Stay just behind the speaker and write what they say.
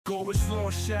Go as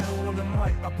LordShaedow on the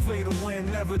mic. I play to win,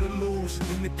 never to lose.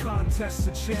 In the contest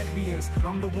of champions,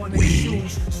 I'm the one they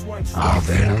choose. Swipes like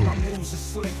Venom. My moves are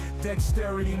slick.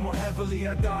 Dexterity more heavily,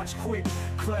 I dodge quick.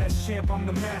 Class champ, I'm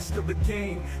the master of the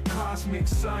game. Cosmic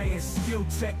science, skill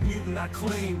tech mutant, I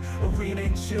claim. Arena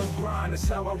and chill grind, that's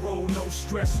how I roll. No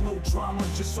stress, no drama,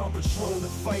 just on patrol to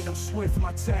fight. I'm swift,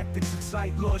 my tactics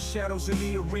excite. LordShaedow's in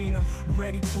the arena,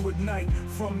 ready to ignite.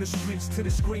 From the streets to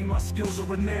the screen, my skills are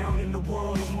renowned. In the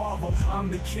world of Marvel,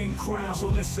 I'm the king crown. So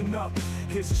listen up,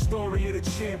 here's the story of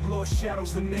the champ.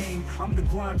 LordShaedow's the name, I'm the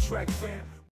grind track fan.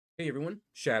 Hey everyone,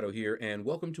 Shadow here, and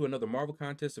welcome to another Marvel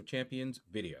Contest of Champions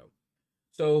video.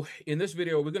 So in this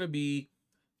video, we're going to be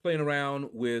playing around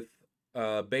with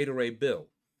Beta Ray Bill.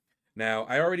 Now,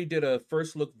 I already did a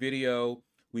first look video.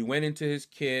 We went into his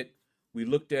kit. We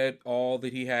looked at all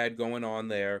that he had going on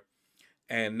there.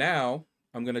 And now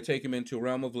I'm going to take him into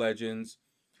Realm of Legends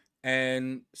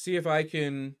and see if I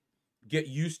can get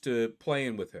used to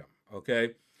playing with him,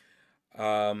 okay?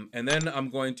 And then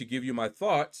I'm going to give you my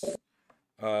thoughts.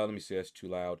 Let me see, that's too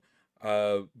loud.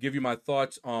 Give you my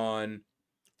thoughts on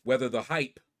whether the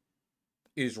hype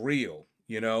is real,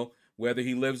 you know, whether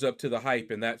he lives up to the hype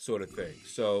and that sort of thing.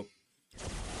 So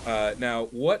now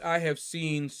what I have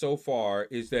seen so far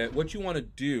is that what you want to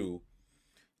do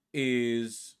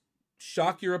is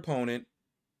shock your opponent,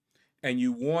 and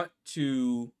you want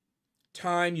to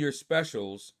time your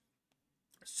specials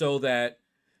so that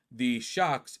the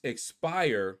shocks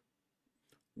expire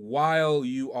while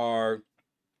you are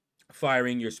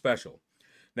firing your special.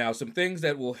 Now, some things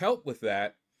that will help with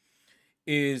that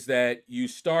is that you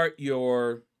start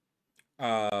your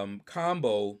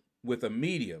combo with a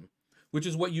medium, which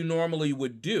is what you normally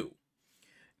would do.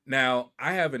 Now,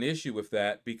 I have an issue with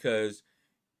that because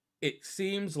it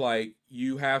seems like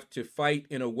you have to fight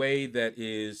in a way that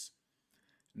is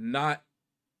not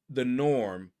the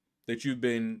norm that you've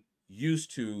been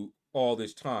used to all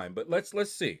this time. But let's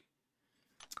see.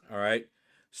 All right.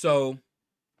 So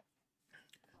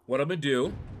what I'm going to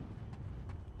do,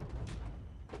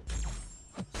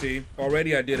 see,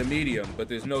 already I did a medium, but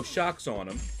there's no shocks on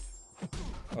them.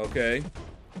 Okay.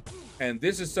 And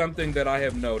this is something that I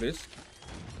have noticed.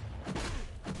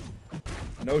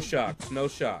 No shocks, no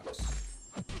shocks.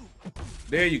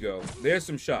 There you go. There's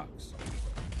some shocks.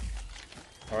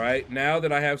 All right. Now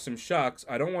that I have some shocks,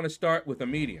 I don't want to start with a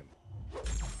medium.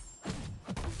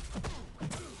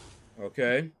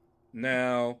 Okay.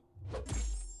 Now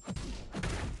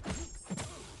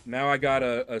I got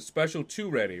a special 2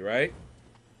 ready, right?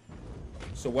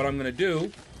 So what I'm going to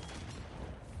do,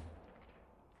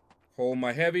 hold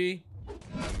my heavy,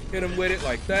 hit him with it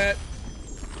like that.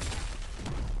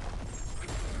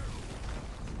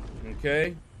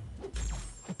 Okay.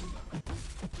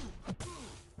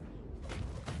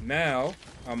 Now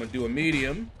I'm going to do a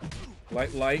medium,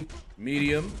 light,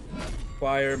 medium,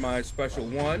 fire my special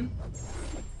 1.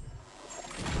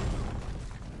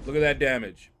 Look at that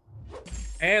damage.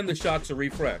 And the shocks are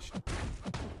refreshed.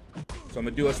 So I'm going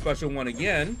to do a special 1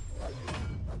 again.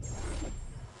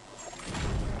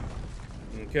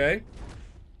 Okay.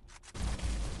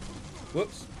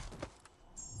 Whoops.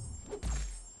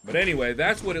 But anyway,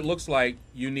 that's what it looks like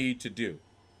you need to do.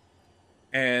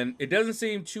 And it doesn't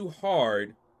seem too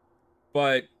hard,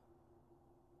 but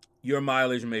your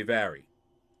mileage may vary.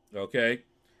 Okay.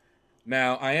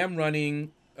 Now, I am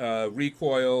running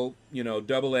recoil, you know,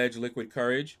 double-edged liquid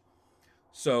courage.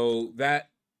 So that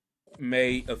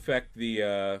may affect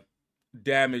the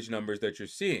damage numbers that you're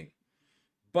seeing.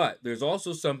 But there's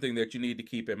also something that you need to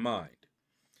keep in mind.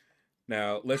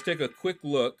 Now, let's take a quick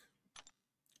look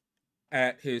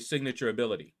at his signature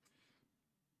ability.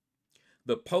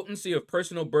 The potency of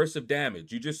personal bursts of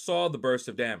damage, you just saw the burst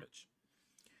of damage,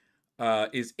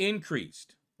 is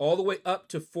increased all the way up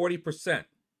to 40%.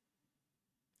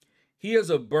 He is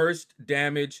a burst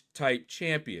damage type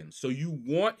champion, so you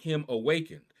want him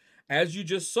awakened. As you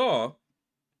just saw,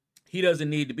 he doesn't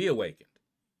need to be awakened.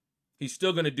 He's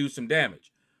still going to do some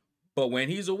damage. But when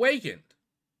he's awakened,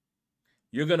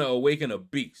 you're going to awaken a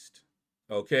beast,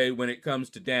 okay, when it comes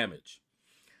to damage.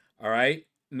 All right?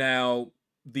 Now,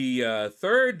 the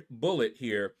third bullet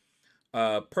here,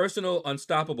 personal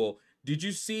unstoppable. Did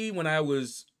you see when I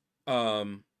was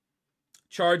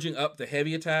charging up the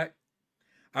heavy attack?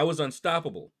 I was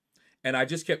unstoppable, and I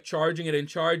just kept charging it and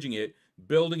charging it,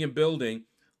 building and building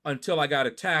until I got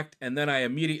attacked, and then I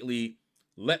immediately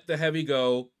let the heavy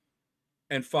go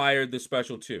and fired the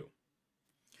special 2.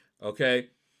 Okay?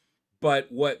 But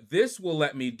what this will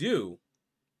let me do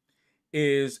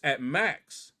is at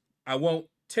max, I won't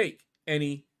take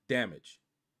any damage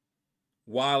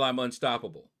while I'm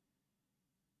unstoppable.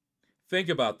 Think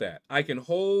about that. I can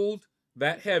hold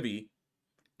that heavy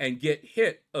and get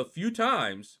hit a few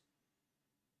times,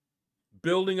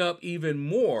 building up even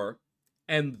more,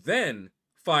 and then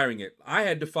firing it. I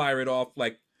had to fire it off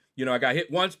like, you know, I got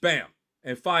hit once, bam,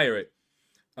 and fire it.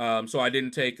 So I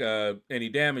didn't take any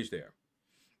damage there.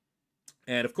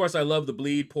 And of course, I love the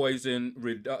bleed poison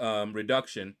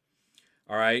reduction.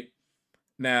 All right.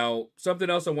 Now, something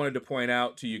else I wanted to point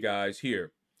out to you guys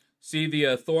here. See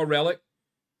the Thor relic?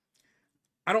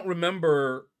 I don't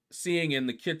remember seeing in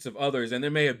the kits of others, and there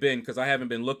may have been because I haven't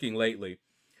been looking lately,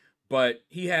 but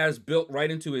he has built right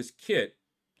into his kit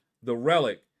the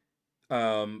relic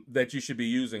that you should be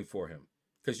using for him,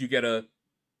 because you get a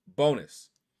bonus.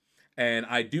 And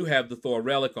I do have the Thor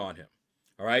relic on him.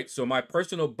 All right, so my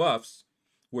personal buffs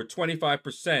were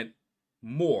 25%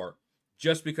 more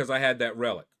just because I had that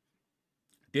relic.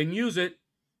 Didn't use it,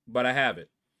 but I have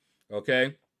it.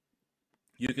 Okay,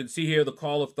 you can see here the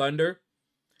Call of Thunder.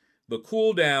 The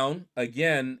cooldown,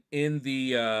 again, in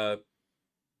the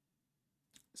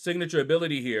signature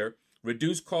ability here,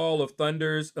 reduce Call of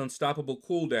Thunder's unstoppable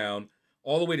cooldown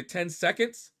all the way to 10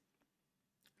 seconds.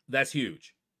 That's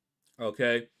huge.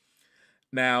 Okay.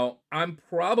 Now, I'm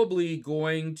probably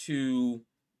going to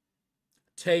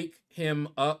take him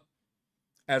up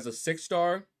as a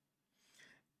 6-star,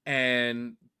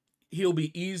 and he'll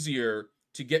be easier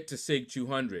to get to Sig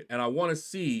 200. And I want to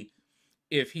see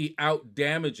if he out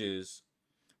damages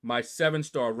my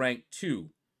 7-star rank 2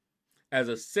 as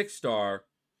a 6-star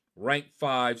rank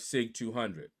 5 Sig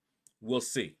 200. We'll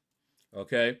see.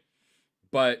 Okay.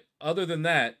 But other than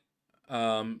that,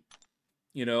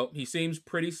 you know, he seems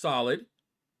pretty solid.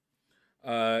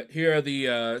 Here are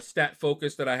the stat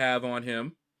focus that I have on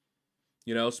him.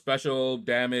 You know, special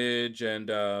damage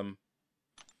and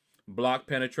block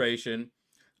penetration.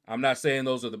 I'm not saying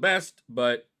those are the best,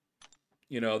 but,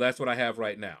 you know, that's what I have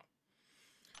right now.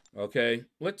 Okay,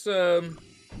 let's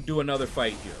do another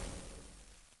fight here.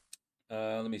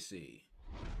 Let me see.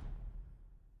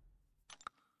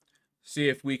 See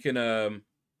if we can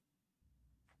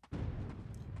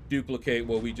duplicate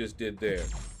what we just did there.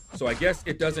 So I guess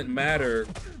it doesn't matter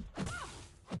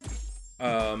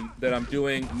that I'm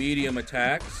doing medium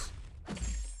attacks.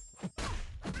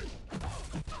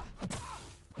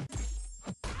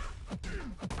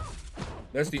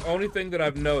 That's the only thing that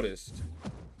I've noticed.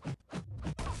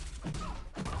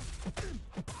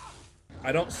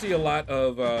 I don't see a lot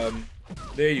of,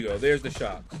 there you go, there's the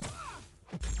shocks.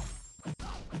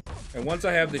 And once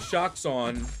I have the shocks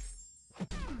on,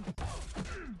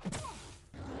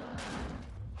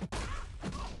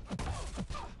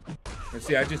 and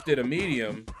see, I just did a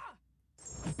medium.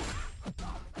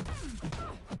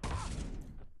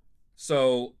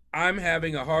 So I'm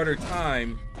having a harder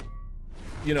time,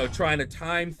 you know, trying to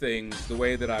time things the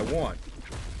way that I want.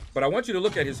 But I want you to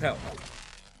look at his health.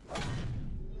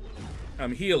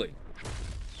 I'm healing.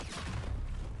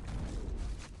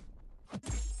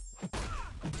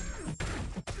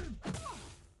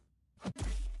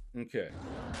 Okay.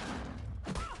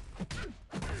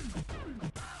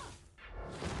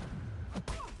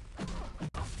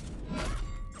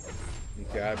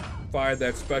 Okay, I fired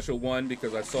that special one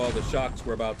because I saw the shocks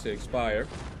were about to expire.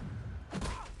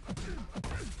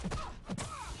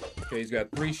 Okay, he's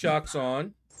got 3 shocks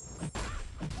on.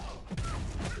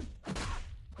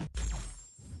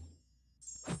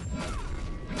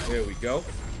 There we go.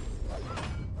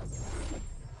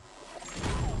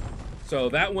 So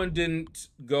that one didn't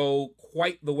go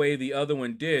quite the way the other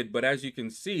one did, but as you can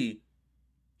see,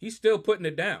 he's still putting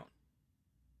it down.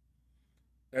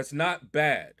 That's not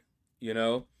bad, you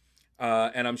know?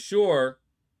 And I'm sure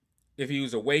if he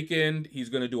was awakened, he's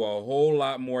going to do a whole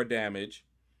lot more damage.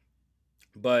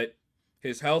 But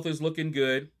his health is looking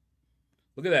good.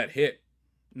 Look at that hit.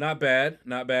 Not bad.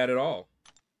 Not bad at all.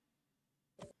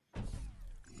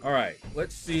 All right,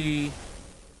 let's see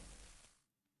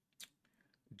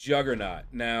Juggernaut.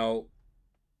 Now,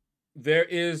 there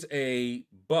is a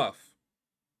buff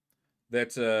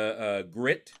that's a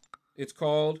grit, it's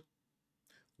called,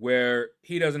 where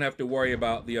he doesn't have to worry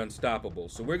about the unstoppable.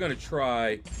 So we're going to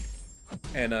try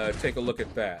and take a look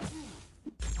at that.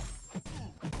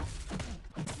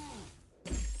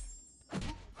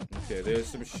 Okay, there's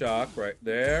some shock right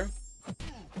there.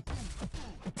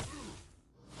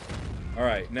 All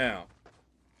right, now,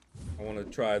 I want to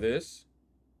try this.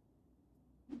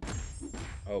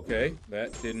 Okay,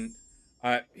 that didn't...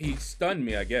 he stunned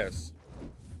me, I guess.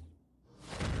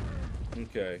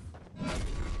 Okay.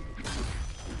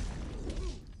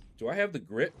 Do I have the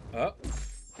grit up?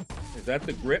 Is that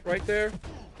the grit right there?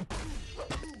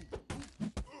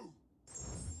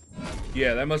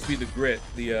 Yeah, that must be the grit.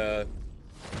 The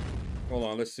Hold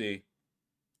on, let's see.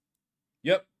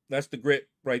 Yep, that's the grit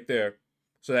right there.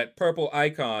 So that purple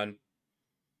icon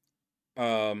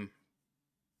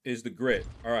is the grit.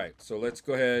 All right, so let's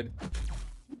go ahead.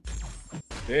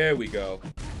 There we go.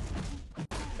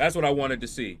 That's what I wanted to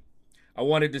see. I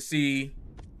wanted to see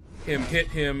him hit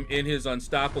him in his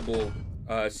unstoppable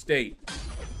state.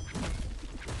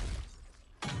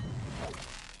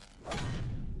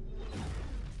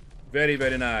 Very,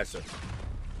 very nice.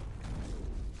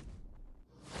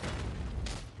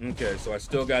 Okay, so I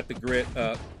still got the grit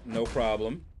up, no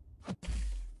problem.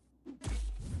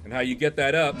 And how you get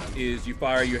that up is you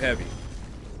fire your heavy.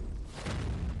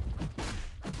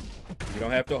 You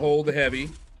don't have to hold the heavy.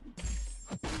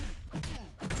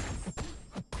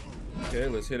 Okay,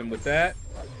 let's hit him with that.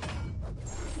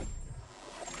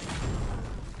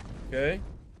 Okay.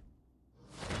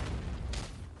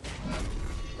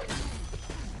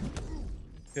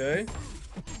 Okay.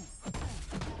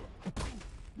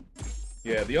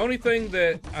 Yeah, the only thing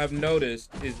that I've noticed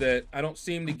is that I don't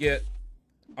seem to get...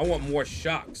 I want more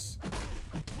shocks.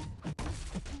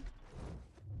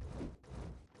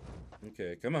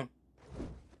 Okay, come on.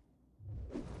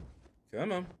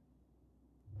 Come on.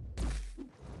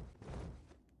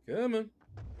 Come on.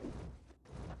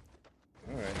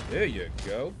 All right, there you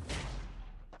go.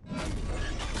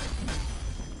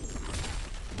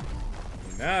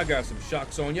 Now I got some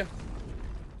shocks on you.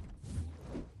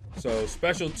 So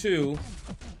special 2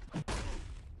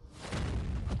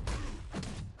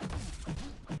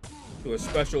 to a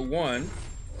special 1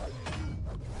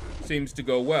 seems to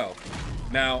go well.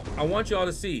 Now, I want y'all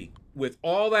to see, with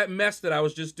all that mess that I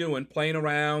was just doing, playing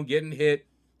around, getting hit,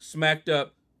 smacked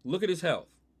up, look at his health.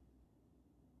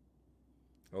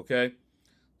 Okay?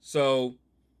 So,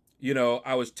 you know,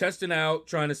 I was testing out,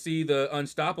 trying to see the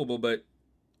unstoppable, but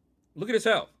look at his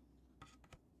health.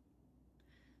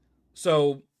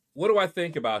 So, what do I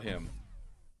think about him?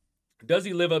 Does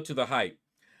he live up to the hype?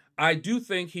 I do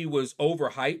think he was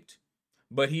overhyped,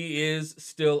 but he is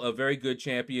still a very good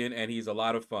champion, and he's a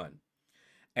lot of fun.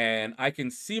 And I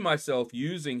can see myself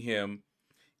using him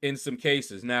in some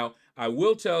cases. Now, I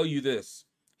will tell you this.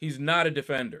 He's not a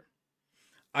defender.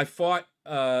 I fought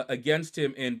against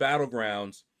him in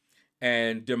Battlegrounds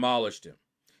and demolished him.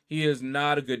 He is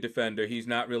not a good defender. He's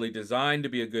not really designed to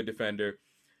be a good defender.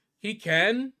 He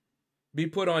can be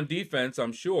put on defense,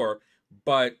 I'm sure,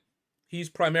 but he's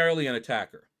primarily an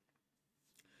attacker.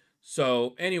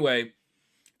 So anyway,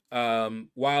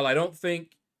 while I don't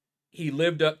think he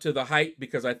lived up to the hype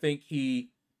because I think he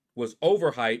was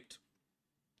overhyped,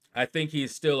 I think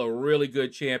he's still a really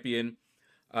good champion,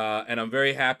 and I'm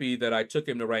very happy that I took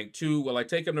him to rank 2. Will I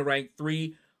take him to rank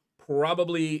 3?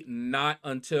 Probably not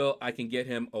until I can get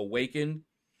him awakened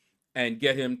and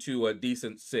get him to a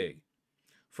decent SIG.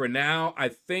 For now, I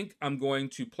think I'm going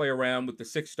to play around with the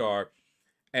 6-star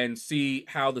and see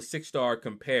how the 6-star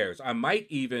compares. I might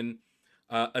even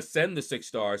ascend the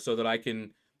 6-star so that I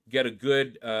can get a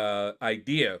good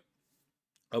idea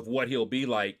of what he'll be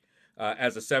like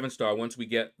as a 7-star once we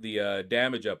get the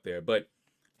damage up there. But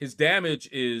his damage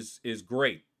is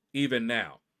great, even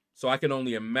now. So I can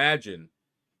only imagine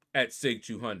at SIG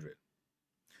 200.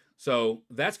 So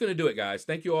that's going to do it, guys.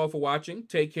 Thank you all for watching.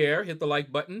 Take care. Hit the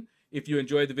like button. If you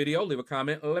enjoyed the video, leave a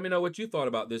comment. Let me know what you thought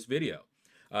about this video.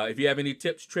 If you have any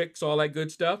tips, tricks, all that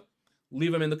good stuff,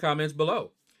 leave them in the comments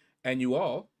below. And you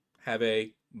all have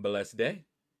a blessed day.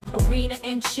 Arena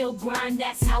and chill grind,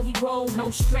 that's how we roll.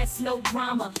 No stress, no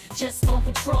drama, just on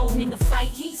patrol. In the fight,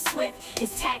 he's swift,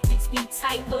 his tactics be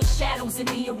tight. LordShaedow's in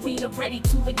the arena, ready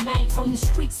to ignite. From the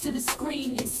streets to the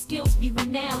screen, his skills be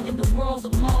renowned. In the world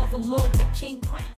of Marvel, Lord the King crown.